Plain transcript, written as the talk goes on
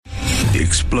The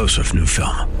explosive new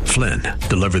film, Flynn,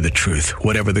 deliver the truth,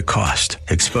 whatever the cost,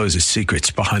 exposes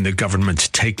secrets behind the government's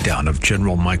takedown of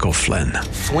General Michael Flynn.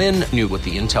 Flynn knew what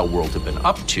the intel world had been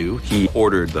up to. He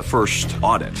ordered the first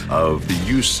audit of the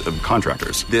use of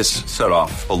contractors. This set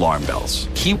off alarm bells.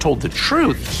 He told the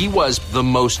truth. He was the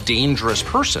most dangerous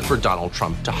person for Donald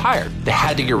Trump to hire. They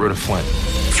had to get rid of Flynn.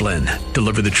 Flynn,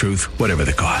 deliver the truth, whatever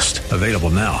the cost. Available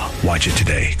now. Watch it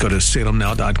today. Go to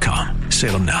salemnow.com.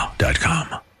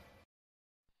 salemnow.com.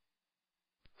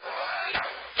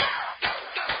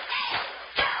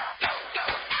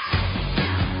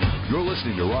 You're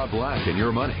listening to Rob Black and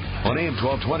Your Money on AM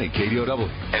 1220 KDOW,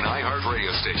 an iHeart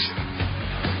radio station.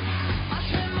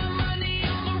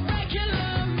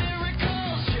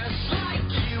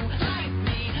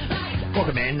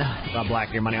 Welcome in. Rob Black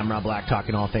and Your Money. I'm Rob Black,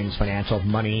 talking all things financial,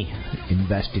 money,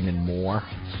 investing, and more.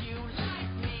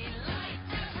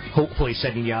 Hopefully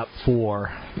setting you up for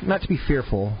not to be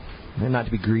fearful and not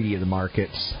to be greedy of the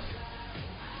markets.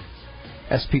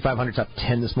 S&P 500's up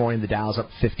 10 this morning. The Dow's up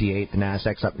 58. The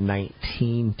Nasdaq's up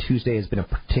 19. Tuesday has been a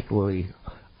particularly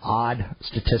odd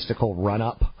statistical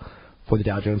run-up for the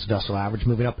Dow Jones Industrial Average,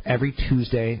 moving up every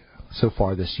Tuesday so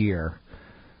far this year.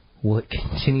 Will it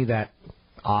continue that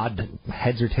odd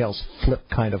heads or tails flip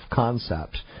kind of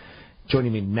concept?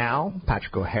 Joining me now,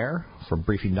 Patrick O'Hare from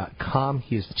Briefing.com.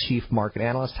 He is the Chief Market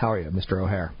Analyst. How are you, Mr.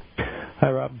 O'Hare? Hi,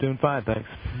 Rob. Doing fine, thanks.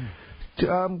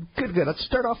 Good. Let's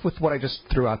start off with what I just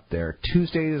threw out there.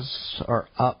 Tuesdays are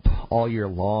up all year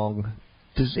long.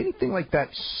 Does anything like that,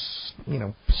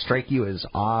 strike you as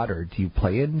odd, or do you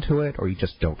play into it, or you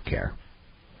just don't care?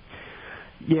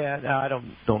 Yeah, no, I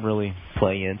don't really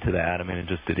play into that. I mean,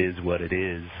 it is what it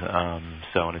is. And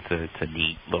it's a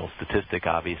neat little statistic,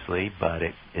 obviously, but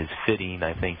it is fitting,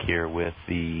 I think, here with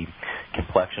the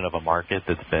complexion of a market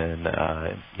that's been,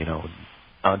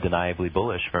 undeniably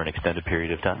bullish for an extended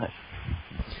period of time.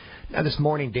 Now, this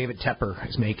morning, David Tepper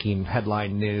is making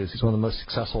headline news. He's one of the most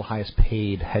successful,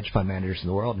 highest-paid hedge fund managers in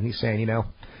the world, and he's saying,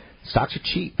 stocks are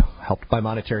cheap, helped by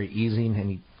monetary easing, and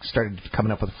he started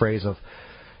coming up with a phrase of,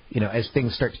 as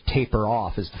things start to taper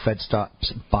off, as the Fed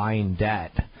stops buying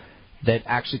debt, that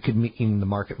actually could mean the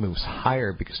market moves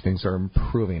higher because things are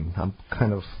improving. I'm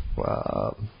kind of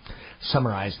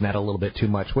summarizing that a little bit too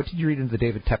much. What did you read into the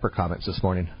David Tepper comments this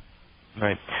morning?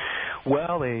 Right.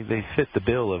 Well, they fit the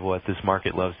bill of what this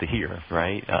market loves to hear,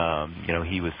 right?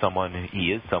 He is someone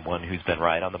who's been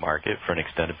right on the market for an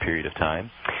extended period of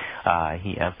time.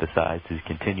 He emphasized his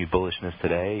continued bullishness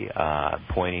today,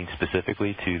 pointing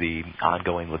specifically to the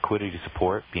ongoing liquidity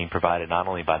support being provided not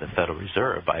only by the Federal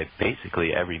Reserve, by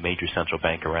basically every major central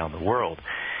bank around the world.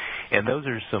 And those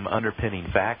are some underpinning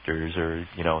factors, or,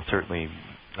 certainly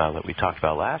that we talked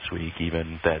about last week,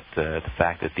 even that the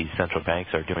fact that these central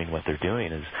banks are doing what they're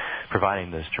doing is providing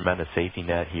this tremendous safety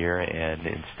net here and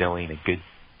instilling a good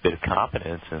bit of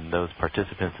confidence in those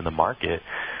participants in the market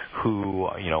who,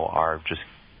 are just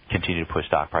continue to push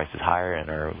stock prices higher and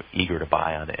are eager to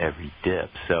buy on every dip.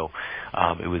 So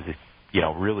it was,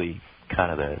 really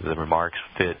kind of the remarks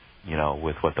fit,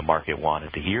 with what the market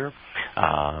wanted to hear.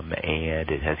 And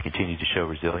it has continued to show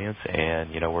resilience, and,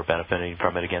 we're benefiting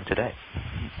from it again today.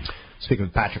 Speaking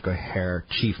with Patrick O'Hare,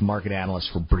 Chief Market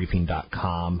Analyst for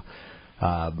Briefing.com,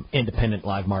 independent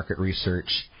live market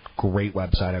research, great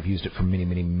website. I've used it for many,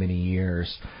 many, many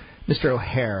years. Mr.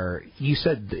 O'Hare, you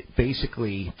said that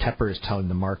basically Tepper is telling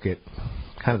the market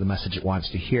kind of the message it wants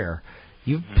to hear.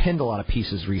 You've pinned a lot of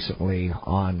pieces recently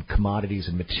on commodities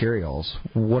and materials.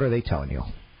 What are they telling you?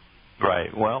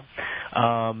 Right. Well,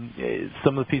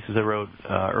 some of the pieces I wrote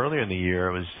earlier in the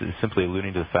year was simply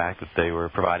alluding to the fact that they were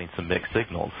providing some mixed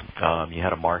signals. You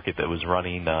had a market that was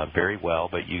running very well,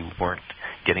 but you weren't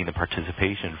getting the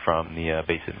participation from the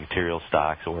basic material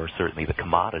stocks or certainly the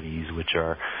commodities, which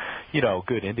are,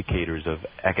 good indicators of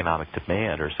economic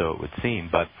demand, or so it would seem.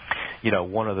 But,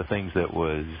 one of the things that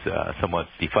was somewhat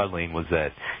befuddling was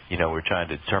that, we're trying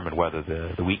to determine whether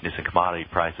the weakness in commodity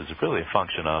prices is really a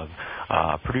function of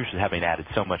producers having added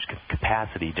so much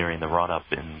capacity during the run-up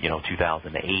in,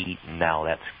 2008, and now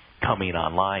that's coming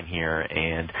online here,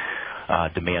 and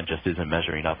demand just isn't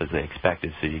measuring up as they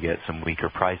expected, so you get some weaker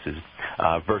prices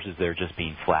versus there just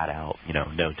being flat out,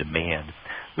 no demand.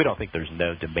 We don't think there's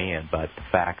no demand, but the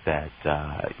fact that,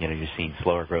 you're seeing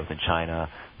slower growth in China,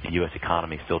 the U.S.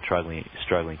 economy still struggling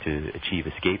to achieve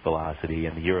escape velocity,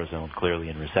 and the Eurozone clearly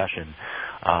in recession,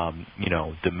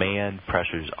 demand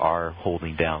pressures are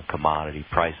holding down commodity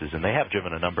prices, and they have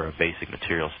driven a number of basic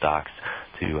material stocks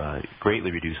to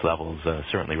greatly reduced levels,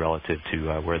 certainly relative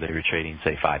to where they were trading,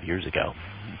 say, 5 years ago.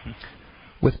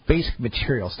 With basic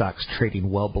material stocks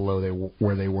trading well below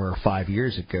where they were 5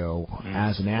 years ago,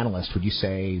 as an analyst, would you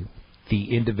say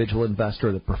the individual investor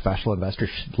or the professional investor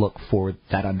should look for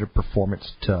that underperformance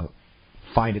to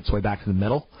find its way back to the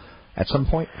middle at some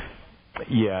point?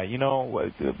 Yeah,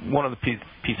 one of the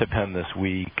piece I penned this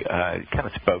week kind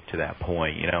of spoke to that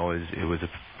point. It was a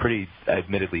pretty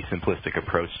admittedly simplistic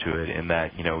approach to it in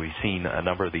that, we've seen a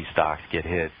number of these stocks get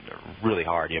hit really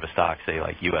hard. You have a stock, say,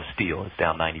 like U.S. Steel, it's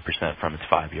down 90% from its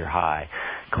 5-year high.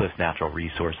 Cliffs Natural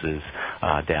Resources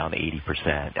down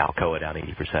 80%. Alcoa down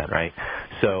 80%, right?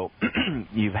 So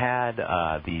you've had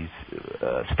these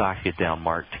stocks get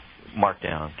marked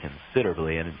down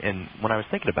considerably, and when I was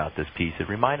thinking about this piece, it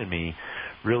reminded me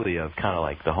really of kind of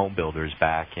like the home builders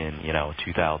back in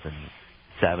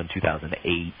 2007,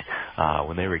 2008,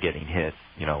 when they were getting hit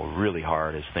really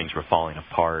hard as things were falling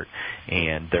apart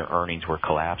and their earnings were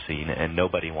collapsing, and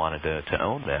nobody wanted to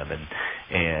own them.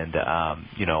 And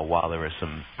while there was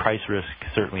some price risk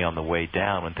certainly on the way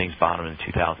down when things bottomed in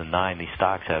 2009, these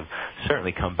stocks have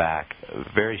certainly come back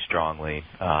very strongly.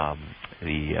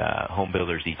 The Home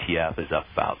Builders ETF is up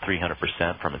about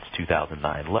 300% from its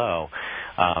 2009 low.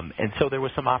 And so there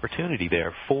was some opportunity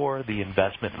there for the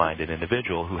investment-minded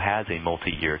individual who has a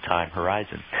multi-year time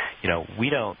horizon. We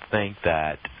don't think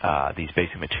that these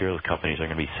basic materials companies are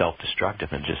going to be self-destructive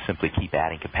and just simply keep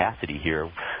adding capacity here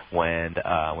when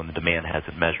the demand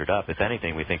hasn't measured up. If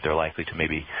anything, we think they're likely to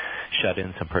maybe shut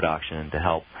in some production to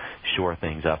help shore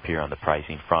things up here on the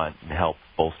pricing front and help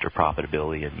bolster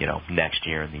profitability in, next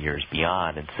year and the years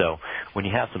beyond. And so when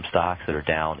you have some stocks that are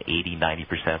down 80,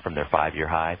 90% from their 5-year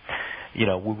high,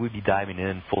 would we be diving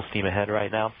in full steam ahead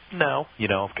right now? No,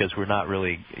 because we're not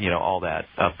really, all that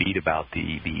upbeat about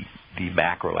the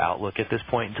macro outlook at this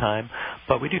point in time.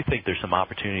 But we do think there's some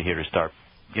opportunity here to start,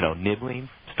 nibbling,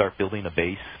 start building a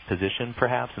base position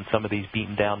perhaps in some of these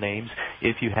beaten down names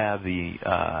if you have the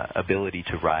ability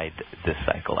to ride this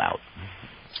cycle out.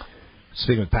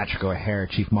 Speaking with Patrick O'Hare,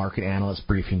 Chief Market Analyst,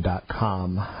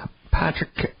 Briefing.com.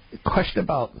 Patrick, question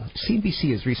about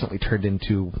CNBC has recently turned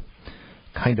into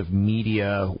kind of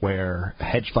media where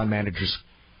hedge fund managers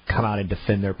come out and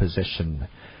defend their position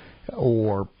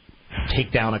or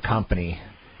take down a company.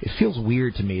 It feels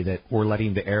weird to me that we're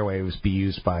letting the airwaves be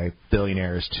used by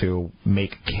billionaires to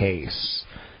make a case.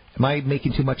 Am I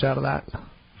making too much out of that?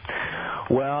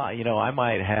 Well, I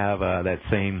might have that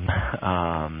same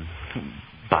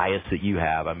bias that you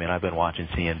have. I mean, I've been watching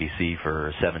CNBC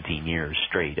for 17 years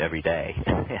straight every day,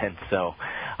 and so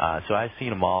I've seen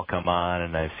them all come on,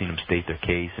 and I've seen them state their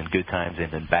case in good times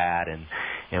and in bad.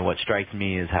 And what strikes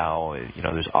me is how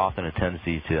there's often a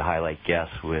tendency to highlight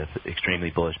guests with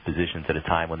extremely bullish positions at a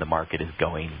time when the market is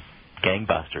going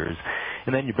gangbusters,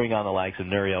 and then you bring on the likes of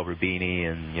Nouriel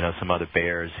Roubini and some other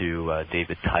bears who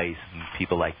David Tice and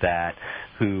people like that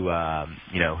who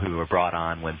who are brought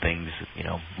on when things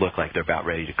look like they're about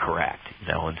ready to correct,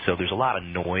 and so there's a lot of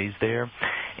noise there,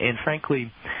 and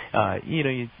frankly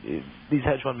these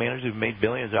hedge fund managers who've made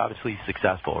billions are obviously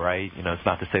successful, right? It's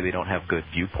not to say they don't have good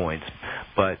viewpoints,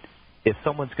 but if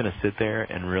someone's going to sit there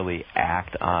and really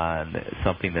act on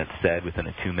something that's said within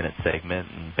a 2-minute segment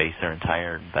and base their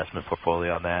entire investment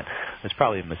portfolio on that, it's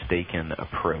probably a mistaken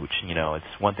approach.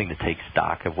 It's one thing to take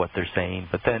stock of what they're saying,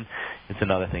 but then it's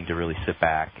another thing to really sit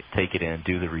back, take it in,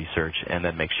 do the research, and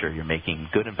then make sure you're making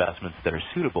good investments that are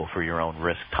suitable for your own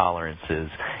risk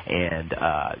tolerances and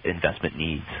investment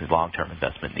needs, long-term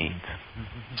investment needs.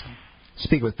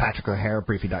 Speaking with Patrick O'Hare,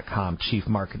 Briefing.com, Chief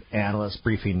Market Analyst.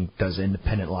 Briefing does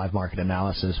independent live market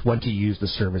analysis. Once you use the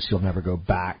service, you'll never go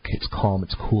back. It's calm,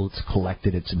 it's cool, it's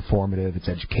collected, it's informative, it's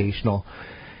educational.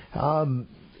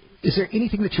 Is there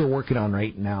anything that you're working on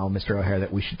right now, Mr. O'Hare,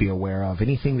 that we should be aware of?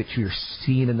 Anything that you're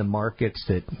seeing in the markets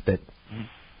that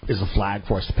is a flag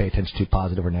for us to pay attention to,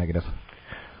 positive or negative?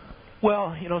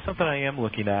 Well, something I am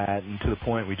looking at, and to the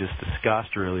point we just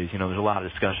discussed really, is, there's a lot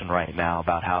of discussion right now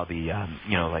about how the,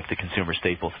 like the consumer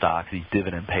staple stocks, these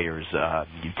dividend payers,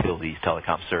 utilities,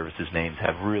 telecom services names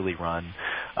have really run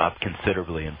up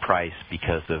considerably in price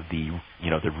because of the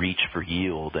reach for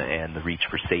yield and the reach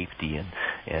for safety,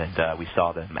 and we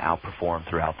saw them outperform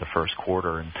throughout the first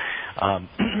quarter. And,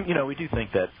 we do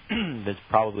think that there's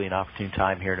probably an opportune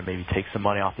time here to maybe take some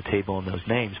money off the table in those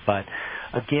names, but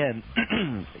again,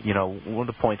 one of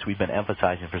the points we've been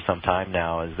emphasizing for some time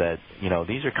now is that,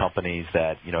 these are companies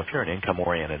that, if you're an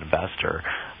income-oriented investor,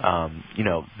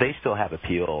 they still have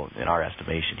appeal in our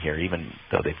estimation here, even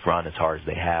though they've run as hard as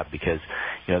they have, because,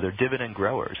 they're dividend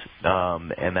growers,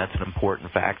 and that's an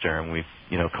important factor, and we've,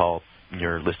 called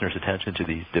your listeners' attention to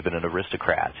these dividend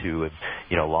aristocrats who have,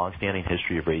 long-standing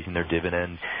history of raising their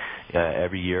dividend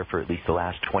every year for at least the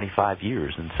last 25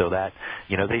 years. And so that,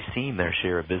 they've seen their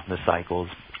share of business cycles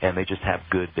and they just have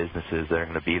good businesses that are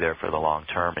going to be there for the long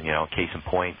term. And, case in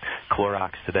point,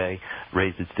 Clorox today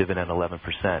raised its dividend 11%.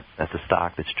 That's a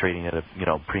stock that's trading at a,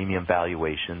 premium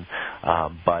valuation.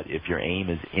 But if your aim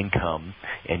is income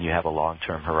and you have a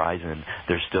long-term horizon,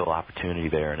 there's still opportunity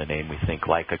there in a name we think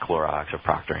like a Clorox or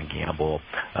Procter & Gamble,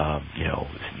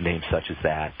 names such as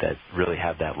that really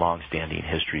have that long-standing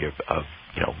history of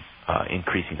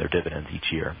increasing their dividends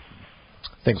each year.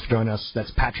 Thanks for joining us.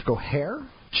 That's Patrick O'Hare,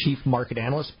 Chief Market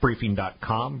Analyst,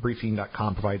 Briefing.com.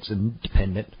 Briefing.com provides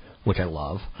independent, which I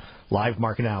love, live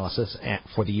market analysis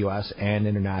for the U.S. and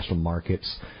international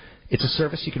markets. It's a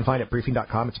service you can find at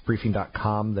Briefing.com. It's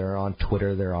Briefing.com. They're on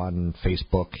Twitter. They're on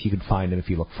Facebook. You can find them if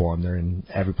you look for them. They're in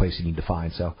every place you need to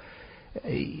find. So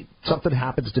something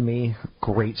happens to me,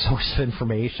 great source of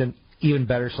information, even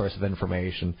better source of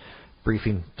information,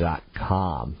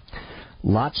 Briefing.com.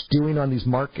 Lots doing on these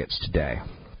markets today.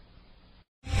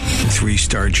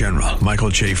 3-star General Michael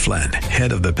J. Flynn,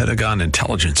 head of the Pentagon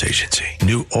Intelligence Agency,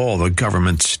 knew all the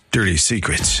government's dirty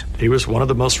secrets. He was one of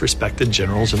the most respected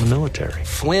generals in the military.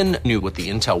 Flynn knew what the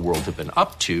intel world had been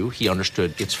up to. He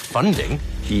understood its funding.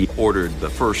 He ordered the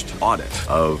first audit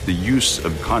of the use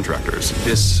of contractors.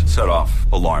 This set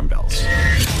off alarm bells.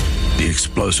 The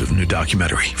explosive new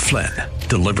documentary, Flynn,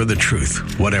 Deliver the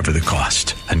Truth, Whatever the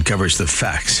Cost, uncovers the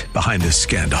facts behind this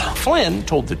scandal. Flynn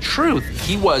told the truth.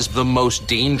 He was the most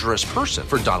dangerous person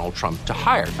for Donald Trump to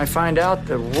hire. I find out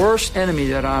the worst enemy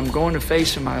that I'm going to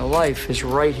face in my life is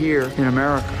right here in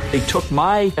America. They took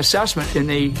my assessment and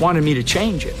they wanted me to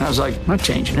change it. And I was like, I'm not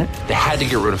changing it. They had to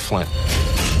get rid of Flynn.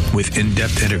 With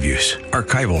in-depth interviews,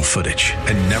 archival footage,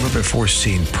 and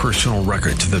never-before-seen personal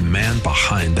records of the man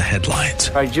behind the headlines.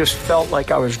 I just felt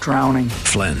like I was drowning.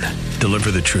 Flynn,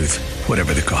 Deliver the Truth,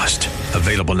 Whatever the Cost.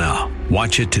 Available now.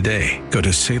 Watch it today. Go to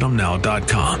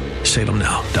salemnow.com.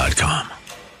 salemnow.com.